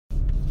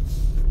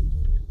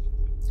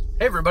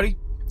Hey everybody,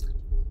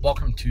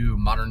 welcome to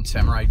Modern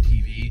Samurai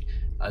TV.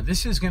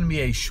 This is going to be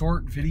a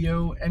short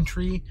video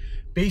entry,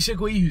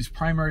 basically whose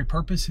primary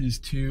purpose is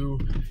to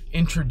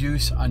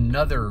introduce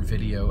another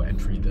video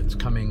entry that's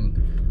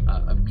coming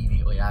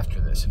immediately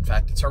after this. In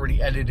fact, it's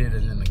already edited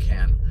and in the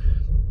can.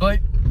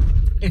 But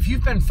if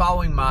you've been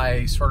following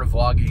my sort of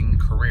vlogging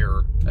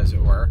career, as it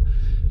were,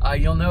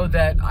 you'll know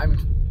that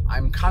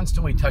I'm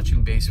constantly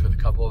touching base with a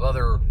couple of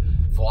other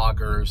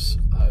vloggers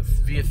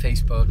via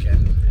Facebook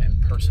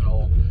and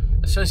personal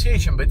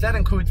association, but that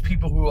includes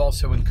people who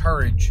also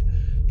encourage,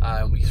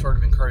 we sort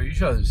of encourage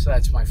each other. So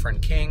that's my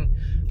friend King,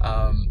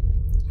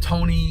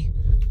 Tony,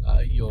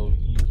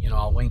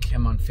 I'll link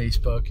him on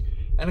Facebook,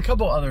 and a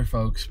couple other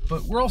folks,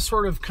 but we're all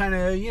sort of kind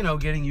of,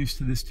 getting used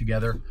to this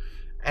together.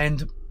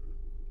 And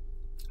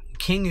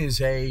King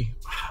is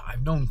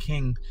I've known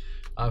King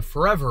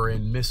forever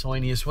in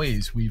miscellaneous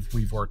ways.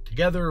 We've worked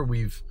together,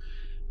 we've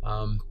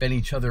been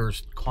each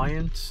other's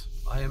clients,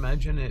 I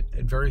imagine, at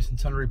various and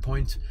sundry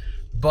points,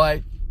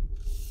 but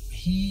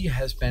he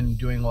has been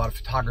doing a lot of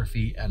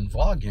photography and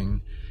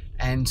vlogging.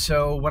 And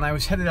so when I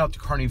was headed out to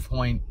Kearney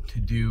Point to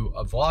do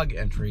a vlog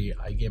entry,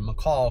 I gave him a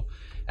call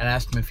and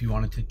asked him if he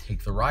wanted to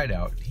take the ride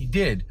out. He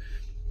did.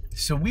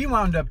 So we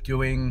wound up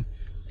doing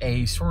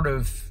a sort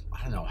of,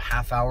 I don't know,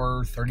 half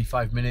hour,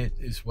 35-minute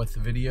is what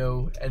the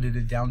video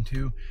edited down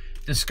to,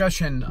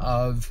 discussion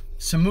of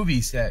some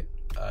movies that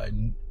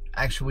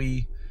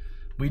actually,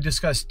 we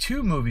discussed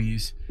two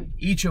movies,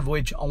 each of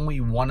which only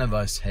one of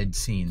us had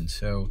seen.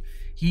 So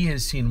he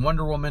has seen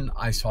Wonder Woman,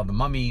 I saw The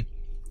Mummy,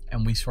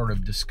 and we sort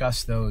of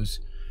discussed those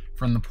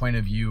from the point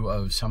of view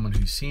of someone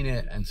who's seen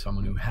it and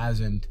someone who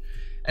hasn't.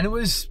 And it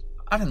was,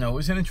 I don't know, it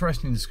was an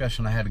interesting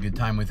discussion. I had a good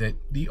time with it.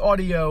 The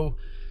audio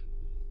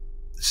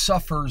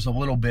suffers a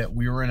little bit.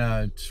 We were in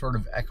a sort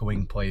of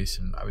echoing place,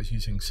 and I was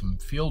using some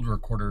field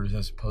recorders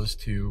as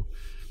opposed to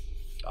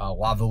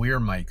lavalier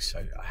mics.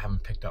 I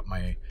haven't picked up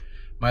my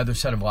other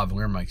set of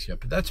lavalier mics yet,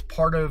 but that's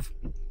part of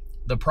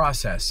the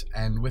process.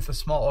 And with a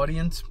small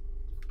audience,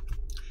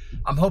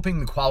 I'm hoping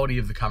the quality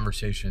of the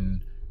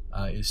conversation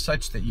is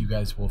such that you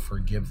guys will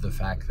forgive the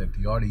fact that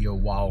the audio,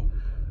 while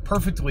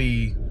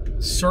perfectly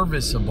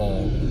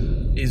serviceable,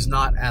 is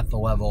not at the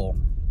level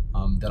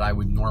that I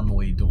would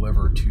normally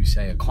deliver to,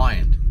 say, a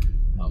client.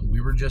 We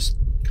were just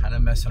kind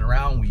of messing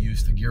around. We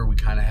used the gear we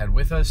kind of had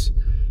with us,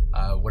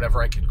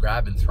 whatever I could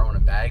grab and throw in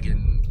a bag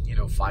in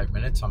 5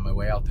 minutes on my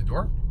way out the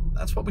door.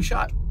 That's what we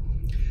shot.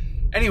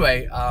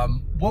 Anyway,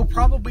 we'll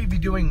probably be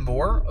doing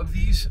more of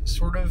these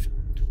sort of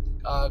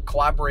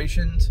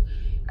collaborations,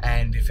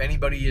 and if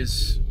anybody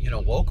is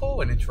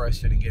local and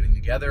interested in getting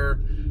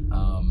together,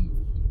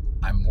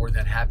 I'm more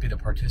than happy to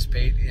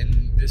participate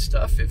in this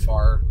stuff if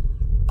our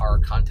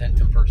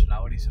content and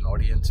personalities and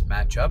audience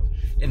match up.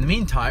 In the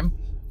meantime,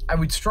 I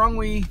would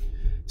strongly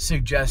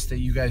suggest that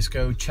you guys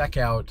go check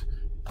out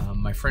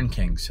my friend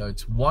King. So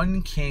it's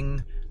One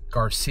King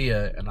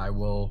Garcia, and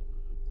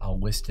I'll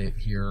list it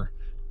here.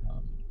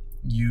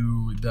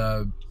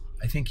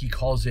 I think he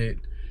calls it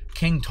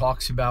King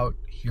Talks About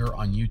here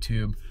on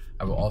YouTube.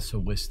 I will also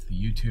list the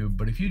YouTube,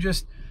 but if you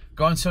just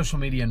go on social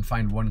media and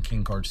find One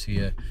King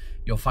Garcia,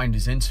 you'll find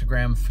his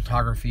Instagram.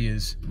 Photography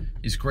is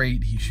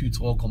great. He shoots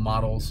local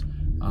models.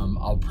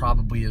 I'll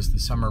probably, as the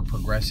summer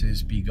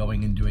progresses, be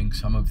going and doing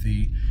some of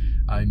the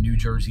New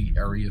Jersey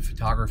area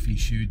photography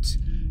shoots,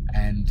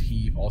 and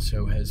he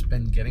also has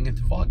been getting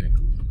into vlogging.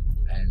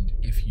 And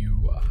if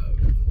you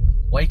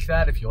like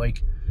that, if you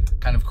like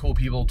kind of cool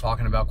people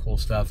talking about cool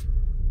stuff,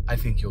 I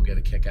think you'll get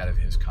a kick out of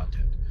his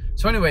content.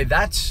 So anyway,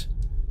 that's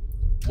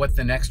what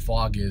the next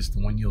vlog is,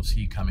 the one you'll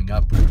see coming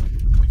up,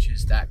 which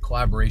is that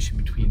collaboration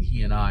between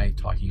he and I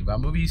talking about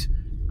movies.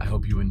 I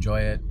hope you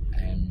enjoy it,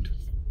 and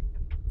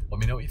let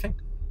me know what you think.